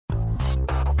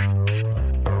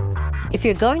If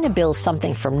you're going to build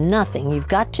something from nothing, you've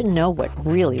got to know what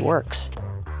really works.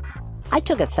 I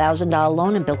took a $1,000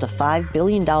 loan and built a $5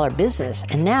 billion business,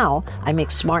 and now I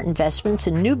make smart investments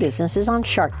in new businesses on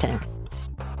Shark Tank.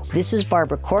 This is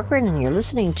Barbara Corcoran, and you're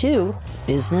listening to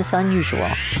Business Unusual.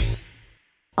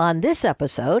 On this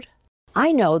episode,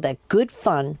 I know that good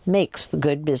fun makes for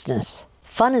good business.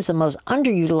 Fun is the most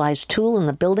underutilized tool in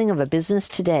the building of a business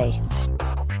today.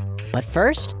 But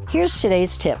first, here's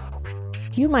today's tip.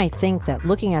 You might think that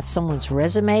looking at someone's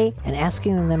resume and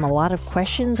asking them a lot of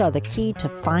questions are the key to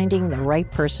finding the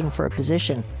right person for a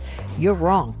position. You're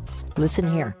wrong. Listen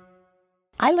here.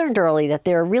 I learned early that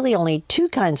there are really only two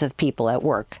kinds of people at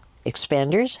work: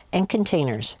 expanders and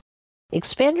containers.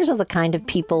 Expanders are the kind of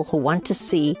people who want to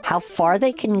see how far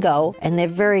they can go, and they're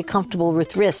very comfortable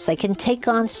with risks. They can take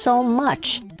on so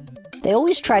much. They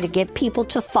always try to get people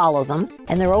to follow them,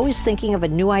 and they're always thinking of a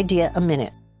new idea a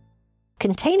minute.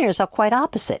 Containers are quite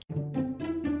opposite.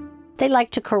 They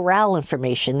like to corral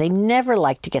information. They never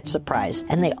like to get surprised,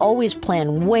 and they always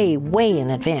plan way, way in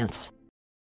advance.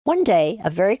 One day, a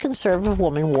very conservative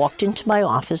woman walked into my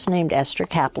office named Esther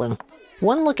Kaplan.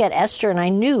 One look at Esther and I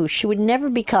knew she would never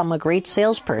become a great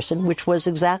salesperson, which was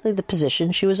exactly the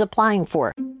position she was applying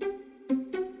for.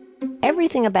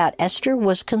 Everything about Esther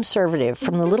was conservative,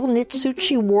 from the little knit suit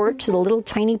she wore to the little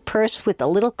tiny purse with the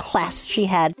little clasp she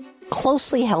had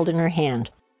closely held in her hand.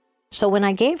 So when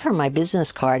I gave her my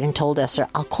business card and told Esther,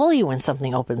 "I'll call you when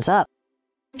something opens up,"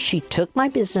 she took my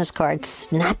business card,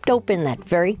 snapped open that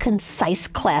very concise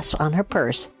clasp on her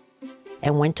purse,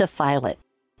 and went to file it.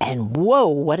 And whoa,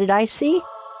 what did I see?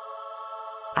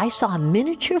 I saw a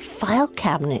miniature file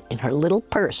cabinet in her little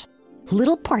purse,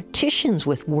 little partitions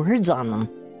with words on them.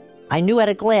 I knew at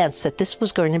a glance that this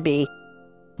was going to be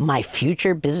my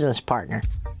future business partner.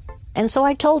 And so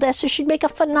I told Esther she'd make a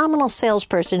phenomenal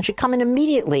salesperson. She'd come in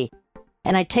immediately,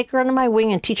 and I'd take her under my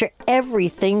wing and teach her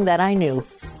everything that I knew.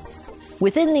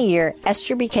 Within the year,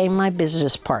 Esther became my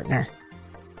business partner.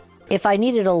 If I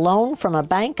needed a loan from a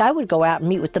bank, I would go out and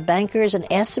meet with the bankers and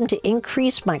ask them to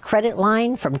increase my credit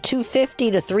line from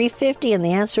 $250 to $350, and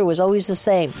the answer was always the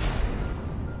same: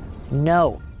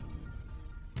 no.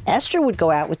 Esther would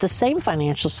go out with the same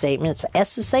financial statements,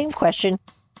 ask the same question,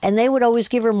 and they would always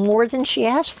give her more than she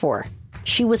asked for.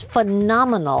 She was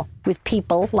phenomenal with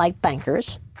people like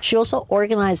bankers. She also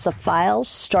organized the files,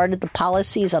 started the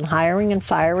policies on hiring and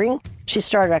firing. She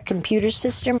started a computer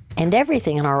system, and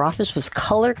everything in our office was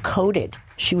color-coded.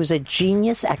 She was a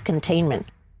genius at containment.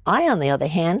 I, on the other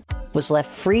hand, was left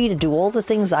free to do all the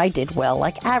things I did well,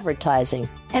 like advertising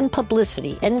and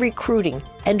publicity and recruiting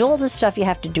and all the stuff you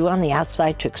have to do on the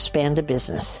outside to expand a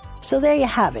business. So there you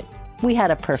have it. We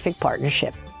had a perfect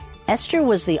partnership. Esther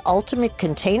was the ultimate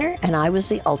container, and I was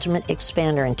the ultimate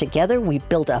expander, and together we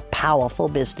built a powerful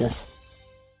business.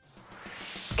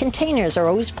 Containers are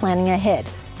always planning ahead.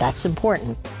 That's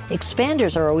important.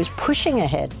 Expanders are always pushing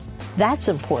ahead. That's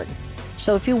important.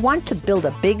 So if you want to build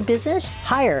a big business,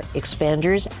 hire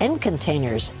expanders and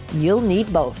containers. You'll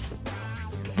need both.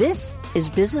 This is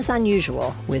Business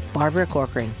Unusual with Barbara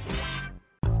Corcoran.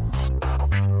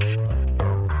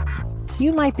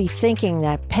 You might be thinking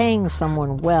that paying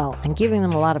someone well and giving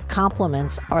them a lot of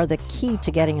compliments are the key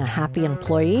to getting a happy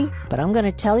employee, but I'm going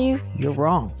to tell you, you're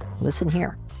wrong. Listen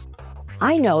here.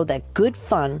 I know that good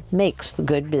fun makes for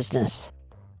good business.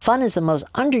 Fun is the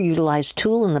most underutilized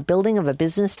tool in the building of a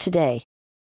business today.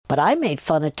 But I made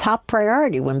fun a top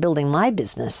priority when building my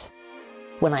business.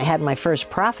 When I had my first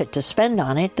profit to spend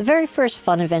on it, the very first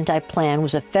fun event I planned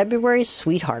was a February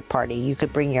sweetheart party. You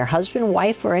could bring your husband,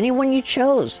 wife, or anyone you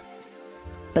chose.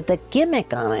 But the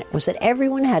gimmick on it was that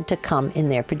everyone had to come in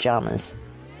their pajamas.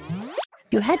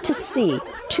 You had to see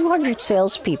 200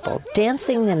 salespeople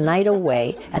dancing the night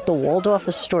away at the Waldorf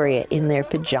Astoria in their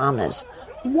pajamas.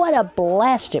 What a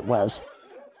blast it was.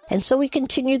 And so we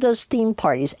continued those theme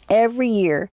parties every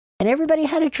year, and everybody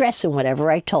had to dress in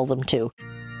whatever I told them to.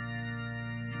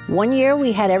 One year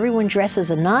we had everyone dress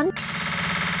as a nun.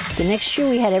 The next year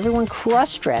we had everyone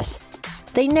cross-dress.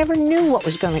 They never knew what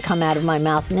was going to come out of my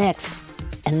mouth next.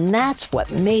 And that's what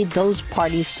made those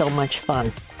parties so much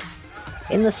fun.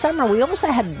 In the summer, we also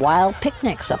had wild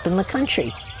picnics up in the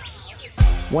country.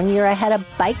 One year I had a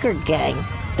biker gang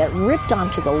that ripped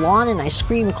onto the lawn, and I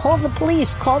screamed, "Call the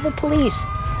police, call the police."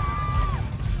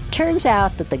 Turns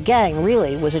out that the gang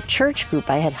really was a church group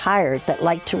I had hired that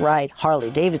liked to ride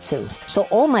Harley Davidsons. So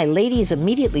all my ladies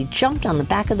immediately jumped on the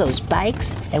back of those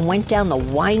bikes and went down the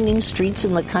winding streets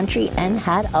in the country and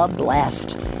had a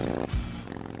blast.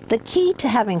 The key to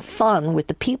having fun with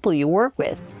the people you work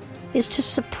with is to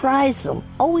surprise them.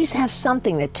 Always have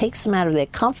something that takes them out of their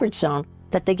comfort zone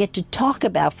that they get to talk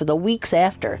about for the weeks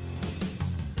after.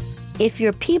 If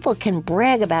your people can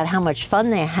brag about how much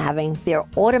fun they're having, they're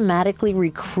automatically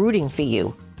recruiting for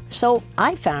you. So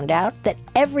I found out that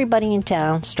everybody in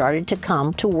town started to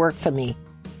come to work for me.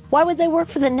 Why would they work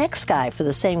for the next guy for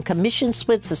the same commission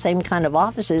splits, the same kind of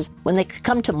offices, when they could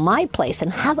come to my place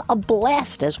and have a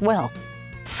blast as well?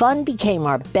 Fun became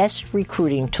our best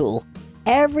recruiting tool.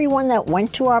 Everyone that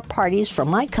went to our parties from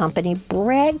my company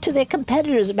bragged to their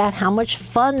competitors about how much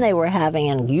fun they were having,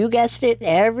 and you guessed it,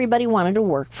 everybody wanted to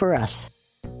work for us.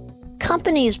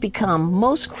 Companies become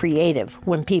most creative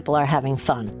when people are having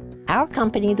fun. Our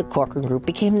company, the Corcoran Group,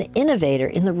 became the innovator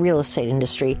in the real estate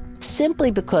industry simply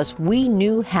because we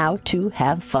knew how to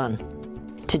have fun.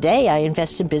 Today, I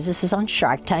invest in businesses on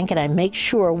Shark Tank, and I make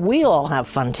sure we all have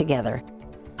fun together.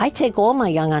 I take all my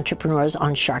young entrepreneurs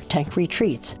on Shark Tank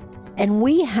retreats. And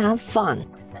we have fun.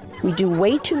 We do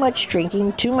way too much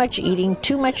drinking, too much eating,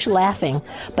 too much laughing,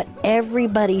 but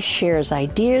everybody shares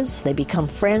ideas, they become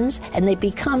friends, and they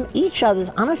become each other's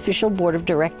unofficial board of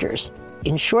directors.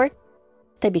 In short,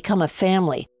 they become a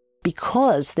family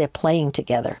because they're playing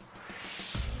together.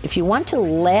 If you want to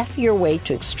laugh your way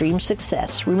to extreme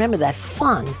success, remember that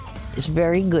fun is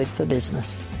very good for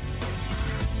business.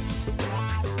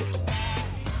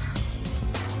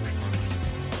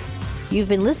 You've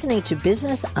been listening to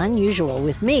Business Unusual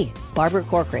with me, Barbara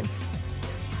Corcoran.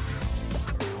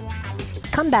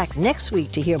 Come back next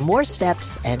week to hear more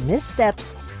steps and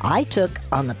missteps I took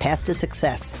on the path to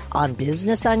success on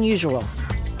Business Unusual.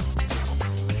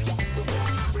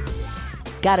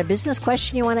 Got a business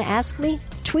question you want to ask me?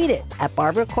 Tweet it at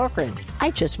Barbara Corcoran.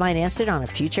 I just might answer it on a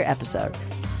future episode.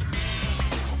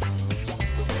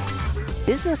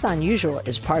 Business Unusual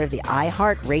is part of the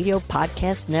iHeartRadio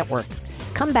Podcast Network.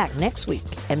 Come back next week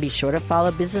and be sure to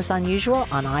follow Business Unusual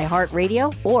on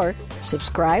iHeartRadio or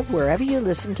subscribe wherever you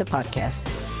listen to podcasts.